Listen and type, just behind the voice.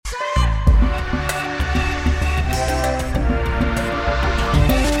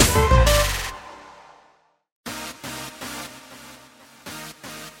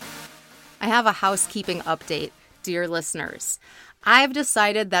have a housekeeping update, dear listeners. I've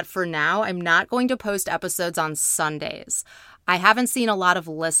decided that for now, I'm not going to post episodes on Sundays. I haven't seen a lot of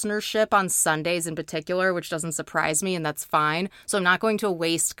listenership on Sundays in particular, which doesn't surprise me, and that's fine. So I'm not going to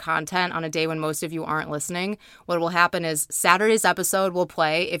waste content on a day when most of you aren't listening. What will happen is Saturday's episode will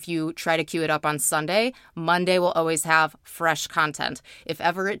play if you try to queue it up on Sunday. Monday will always have fresh content. If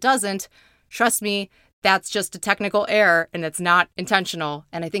ever it doesn't, trust me, that's just a technical error and it's not intentional.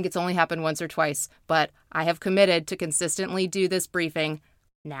 And I think it's only happened once or twice, but I have committed to consistently do this briefing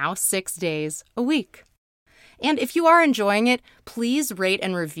now 6 days a week. And if you are enjoying it, please rate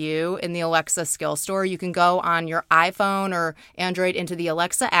and review in the Alexa skill store. You can go on your iPhone or Android into the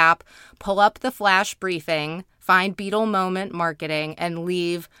Alexa app, pull up the flash briefing, find Beetle Moment Marketing, and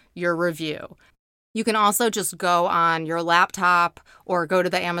leave your review. You can also just go on your laptop or go to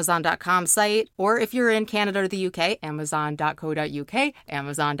the Amazon.com site, or if you're in Canada or the UK, Amazon.co.uk,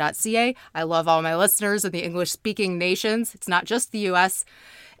 Amazon.ca. I love all my listeners in the English-speaking nations. It's not just the US.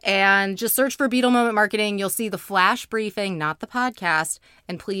 And just search for Beetle Moment Marketing. You'll see the flash briefing, not the podcast,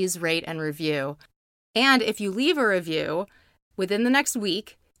 and please rate and review. And if you leave a review, within the next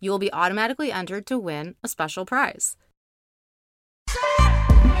week, you will be automatically entered to win a special prize.